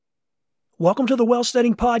Welcome to the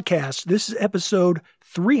Wealthsteading Podcast. This is episode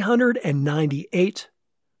 398.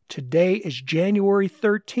 Today is January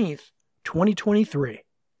 13th, 2023.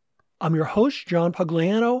 I'm your host, John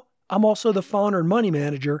Pugliano. I'm also the founder and money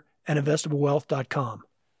manager at investablewealth.com.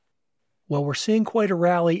 Well, we're seeing quite a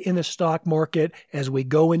rally in the stock market as we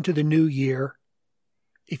go into the new year.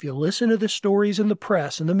 If you listen to the stories in the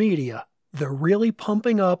press and the media, they're really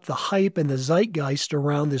pumping up the hype and the zeitgeist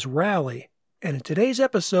around this rally. And in today's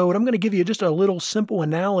episode, I'm going to give you just a little simple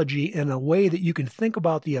analogy in a way that you can think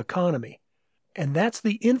about the economy. And that's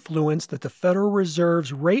the influence that the Federal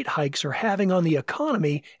Reserve's rate hikes are having on the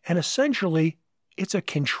economy, and essentially, it's a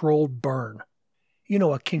controlled burn. You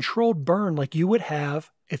know, a controlled burn like you would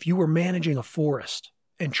have if you were managing a forest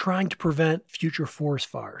and trying to prevent future forest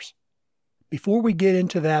fires. Before we get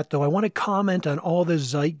into that, though, I want to comment on all this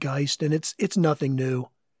zeitgeist, and it's nothing new.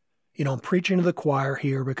 You know, I'm preaching to the choir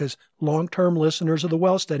here because long-term listeners of the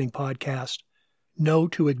Wealthsteading Podcast know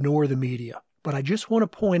to ignore the media. But I just want to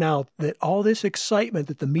point out that all this excitement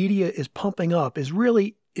that the media is pumping up is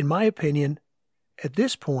really, in my opinion, at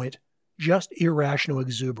this point, just irrational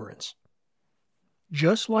exuberance.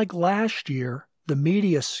 Just like last year, the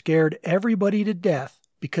media scared everybody to death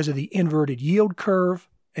because of the inverted yield curve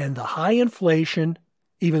and the high inflation,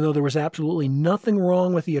 even though there was absolutely nothing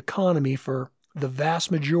wrong with the economy for the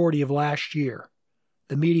vast majority of last year.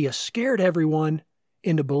 The media scared everyone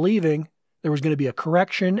into believing there was going to be a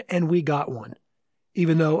correction, and we got one.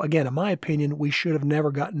 Even though, again, in my opinion, we should have never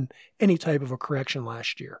gotten any type of a correction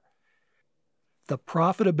last year. The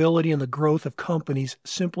profitability and the growth of companies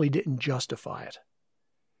simply didn't justify it.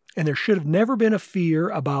 And there should have never been a fear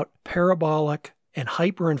about parabolic and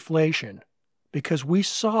hyperinflation, because we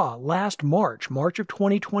saw last March of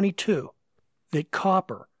 2022, that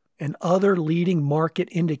copper and other leading market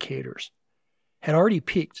indicators had already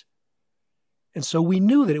peaked. And so we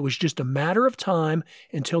knew that it was just a matter of time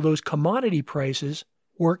until those commodity prices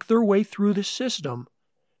worked their way through the system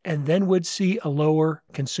and then would see a lower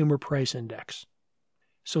consumer price index.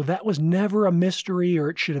 So that was never a mystery,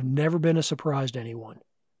 or it should have never been a surprise to anyone.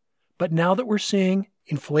 But now that we're seeing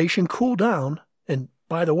inflation cool down, and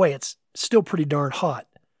by the way, it's still pretty darn hot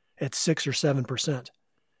at 6 or 7%.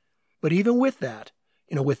 But even with that,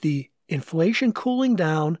 you know, with the inflation cooling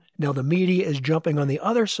down, now the media is jumping on the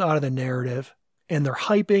other side of the narrative, and they're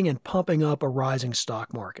hyping and pumping up a rising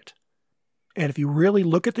stock market. And if you really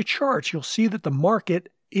look at the charts, you'll see that the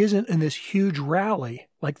market isn't in this huge rally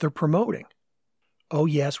like they're promoting. Oh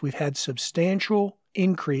yes, we've had substantial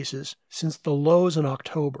increases since the lows in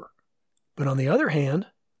October. But on the other hand,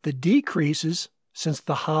 the decreases since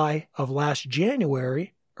the high of last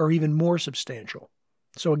January are even more substantial.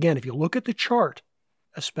 So again, if you look at the chart,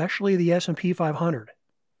 especially the S&P 500,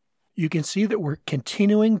 you can see that we're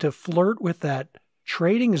continuing to flirt with that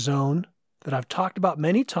trading zone that I've talked about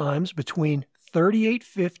many times between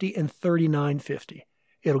 3850 and 3950.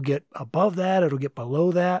 It'll get above that, it'll get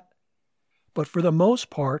below that. But for the most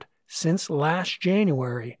part, since last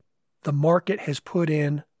January, the market has put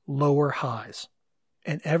in lower highs.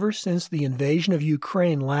 And ever since the invasion of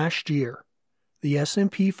Ukraine last year, the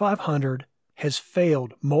S&P 500 has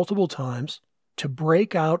failed multiple times to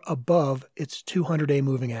break out above its 200-day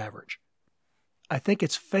moving average. I think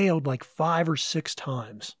it's failed like 5 or 6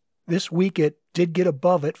 times. This week it did get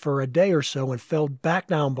above it for a day or so and fell back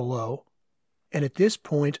down below. And at this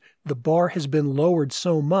point, the bar has been lowered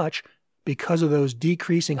so much because of those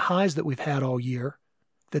decreasing highs that we've had all year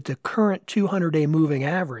that the current 200-day moving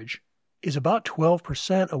average is about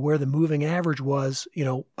 12% of where the moving average was,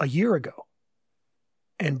 a year ago.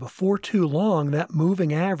 And before too long, that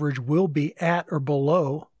moving average will be at or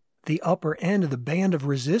below the upper end of the band of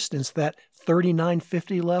resistance, that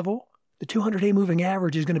 3950 level. The 200-day moving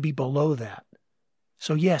average is going to be below that.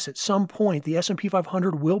 So yes, at some point, the S&P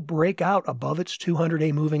 500 will break out above its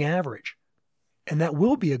 200-day moving average. And that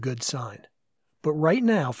will be a good sign. But right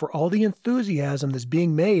now, for all the enthusiasm that's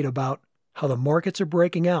being made about how the markets are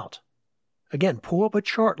breaking out, again, pull up a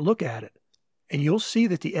chart, look at it, and you'll see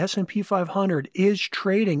that the S&P 500 is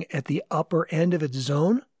trading at the upper end of its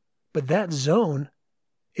zone, but that zone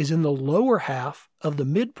is in the lower half of the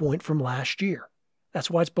midpoint from last year. That's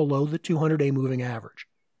why it's below the 200-day moving average.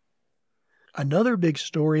 Another big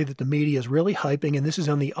story that the media is really hyping, and this is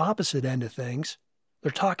on the opposite end of things, they're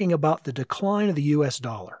talking about the decline of the U.S.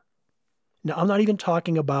 dollar. Now, I'm not even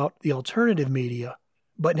talking about the alternative media,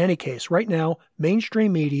 but in any case, right now,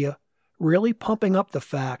 mainstream media really pumping up the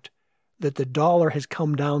fact that the dollar has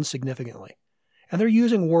come down significantly. And they're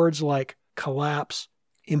using words like collapse,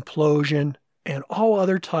 implosion, and all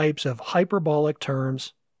other types of hyperbolic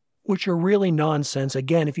terms, which are really nonsense,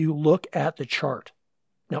 again, if you look at the chart.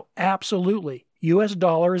 Now, absolutely, U.S.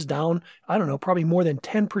 dollar is down, probably more than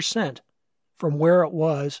 10% from where it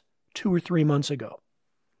was 2 or 3 months ago.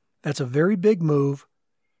 That's a very big move,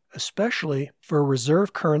 especially for a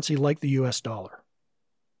reserve currency like the U.S. dollar.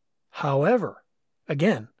 However,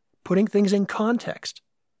 again, putting things in context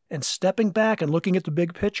and stepping back and looking at the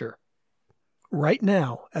big picture, right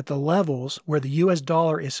now, at the levels where the U.S.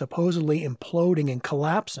 dollar is supposedly imploding and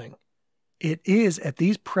collapsing, it is at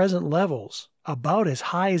these present levels about as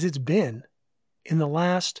high as it's been in the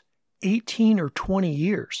last 18 or 20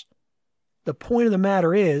 years. The point of the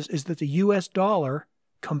matter is that the U.S. dollar,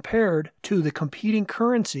 compared to the competing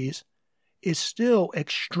currencies, is still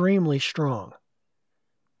extremely strong.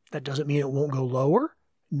 That doesn't mean it won't go lower,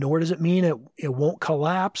 nor does it mean it won't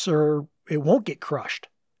collapse or it won't get crushed.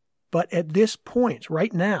 But at this point,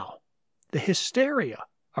 right now, the hysteria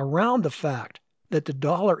around the fact that the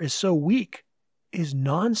dollar is so weak is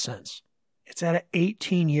nonsense. It's at an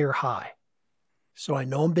 18-year high. So I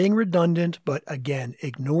know I'm being redundant, but again,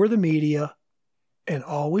 ignore the media and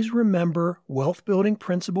always remember wealth building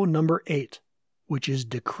principle number 8, which is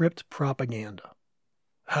decrypt propaganda.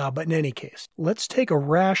 But in any case, let's take a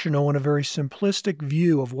rational and a very simplistic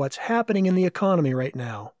view of what's happening in the economy right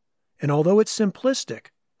now. And although it's simplistic,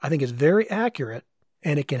 I think it's very accurate,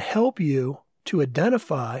 and it can help you to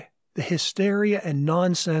identify the hysteria and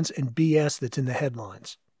nonsense and BS that's in the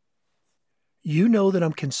headlines. You know that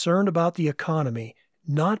I'm concerned about the economy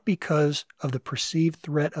not because of the perceived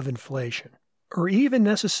threat of inflation, or even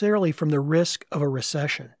necessarily from the risk of a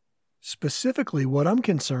recession. Specifically, what I'm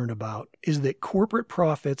concerned about is that corporate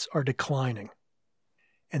profits are declining.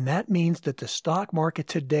 And that means that the stock market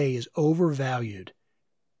today is overvalued.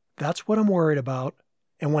 That's what I'm worried about.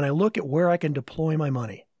 And when I look at where I can deploy my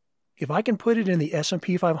money, if I can put it in the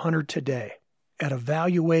S&P 500 today at a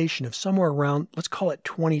valuation of somewhere around, let's call it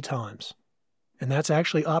 20 times, and that's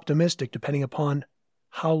actually optimistic depending upon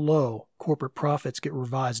how low corporate profits get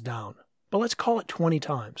revised down, but let's call it 20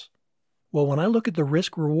 times. Well, when I look at the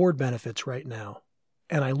risk-reward benefits right now,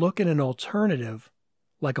 and I look at an alternative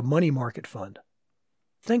like a money market fund,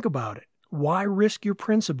 think about it. Why risk your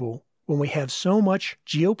principal when we have so much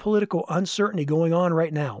geopolitical uncertainty going on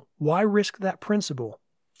right now? Why risk that principal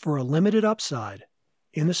for a limited upside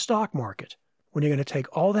in the stock market when you're going to take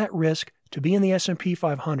all that risk to be in the S&P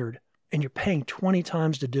 500 and you're paying 20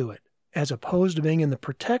 times to do it, as opposed to being in the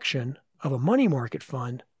protection of a money market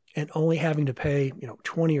fund and only having to pay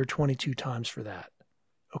 20 or 22 times for that?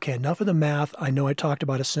 Okay, enough of the math. I know I talked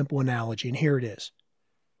about a simple analogy, and here it is.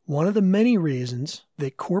 One of the many reasons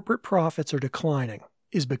that corporate profits are declining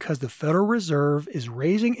is because the Federal Reserve is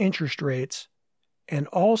raising interest rates and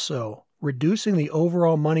also reducing the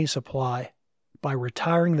overall money supply by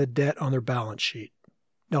retiring the debt on their balance sheet.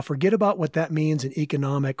 Now, forget about what that means in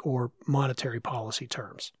economic or monetary policy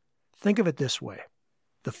terms. Think of it this way.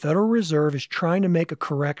 The Federal Reserve is trying to make a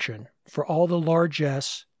correction for all the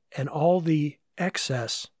largesse and all the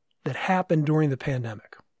excess that happened during the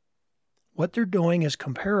pandemic. What they're doing is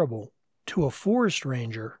comparable to a forest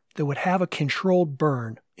ranger that would have a controlled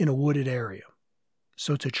burn in a wooded area.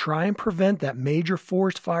 So to try and prevent that major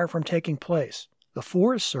forest fire from taking place, the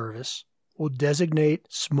Forest Service will designate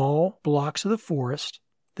small blocks of the forest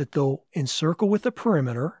that they'll encircle with a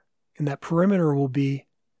perimeter, and that perimeter will be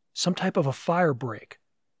some type of a fire break.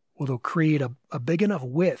 Well, they'll create a big enough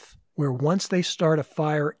width where once they start a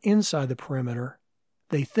fire inside the perimeter,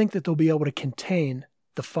 they think that they'll be able to contain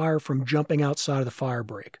the fire from jumping outside of the fire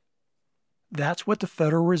break. That's what the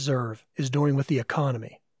Federal Reserve is doing with the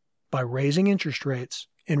economy by raising interest rates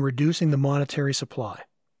and reducing the monetary supply.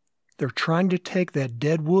 They're trying to take that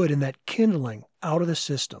dead wood and that kindling out of the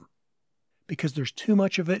system because there's too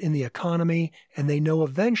much of it in the economy, and they know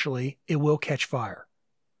eventually it will catch fire.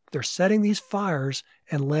 They're setting these fires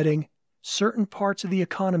and letting certain parts of the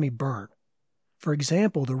economy burn. For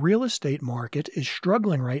example, the real estate market is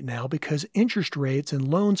struggling right now because interest rates and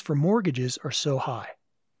loans for mortgages are so high.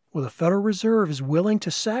 Well, the Federal Reserve is willing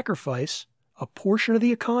to sacrifice a portion of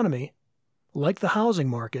the economy, like the housing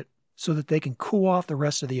market, so that they can cool off the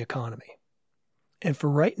rest of the economy. And for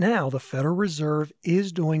right now, the Federal Reserve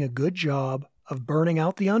is doing a good job of burning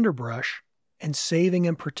out the underbrush and saving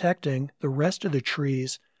and protecting the rest of the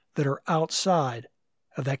trees that are outside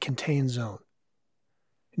of that contained zone.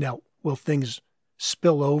 Now, will things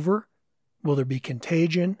spill over? Will there be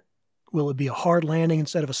contagion? Will it be a hard landing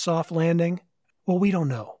instead of a soft landing? Well, we don't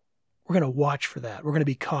know. We're going to watch for that. We're going to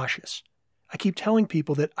be cautious. I keep telling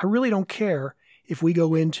people that I really don't care if we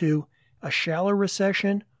go into a shallow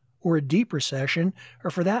recession or a deep recession,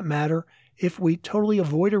 or for that matter, if we totally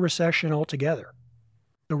avoid a recession altogether.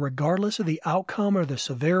 But regardless of the outcome or the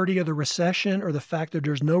severity of the recession or the fact that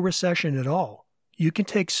there's no recession at all, you can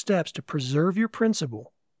take steps to preserve your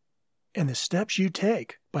principal. And the steps you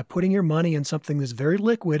take by putting your money in something that's very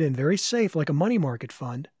liquid and very safe, like a money market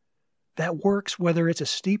fund, that works whether it's a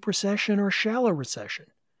steep recession or a shallow recession.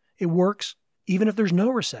 It works even if there's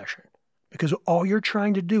no recession, because all you're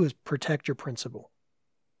trying to do is protect your principal.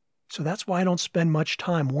 So that's why I don't spend much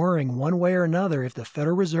time worrying one way or another if the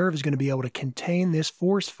Federal Reserve is going to be able to contain this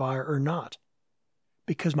forest fire or not.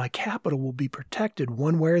 Because my capital will be protected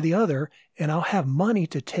one way or the other, and I'll have money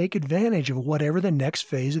to take advantage of whatever the next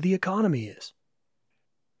phase of the economy is.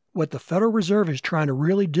 What the Federal Reserve is trying to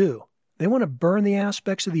really do, they want to burn the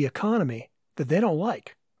aspects of the economy that they don't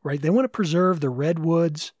like, right? They want to preserve the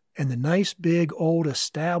redwoods and the nice big old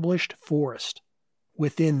established forest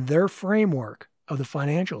within their framework of the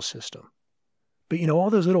financial system. But all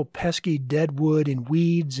those little pesky deadwood and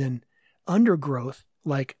weeds and undergrowth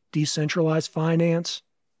like decentralized finance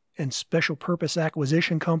and special purpose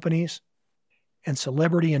acquisition companies and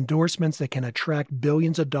celebrity endorsements that can attract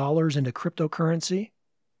billions of dollars into cryptocurrency,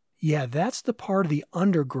 yeah, that's the part of the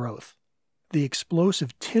undergrowth, the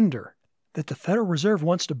explosive tinder that the Federal Reserve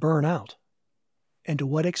wants to burn out. And to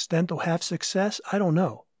what extent they'll have success, I don't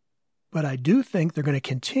know. But I do think they're going to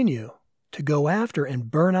continue to go after and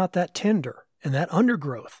burn out that tinder and that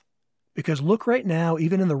undergrowth. Because look right now,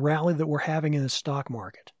 even in the rally that we're having in the stock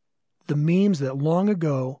market, the memes that long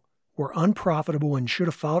ago were unprofitable and should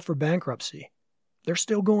have filed for bankruptcy, they're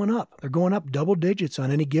still going up. They're going up double digits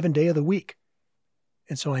on any given day of the week.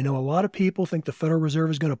 And so I know a lot of people think the Federal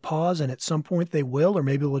Reserve is going to pause, and at some point they will, or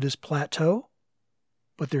maybe they'll just plateau.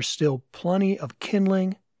 But there's still plenty of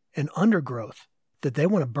kindling and undergrowth that they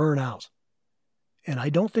want to burn out. And I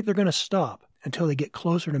don't think they're going to stop until they get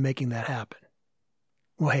closer to making that happen.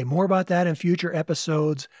 Well, hey, more about that in future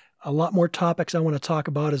episodes. A lot more topics I want to talk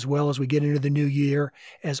about as well as we get into the new year.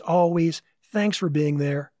 As always, thanks for being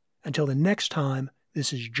there. Until the next time,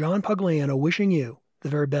 this is John Pugliano wishing you the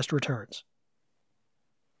very best returns.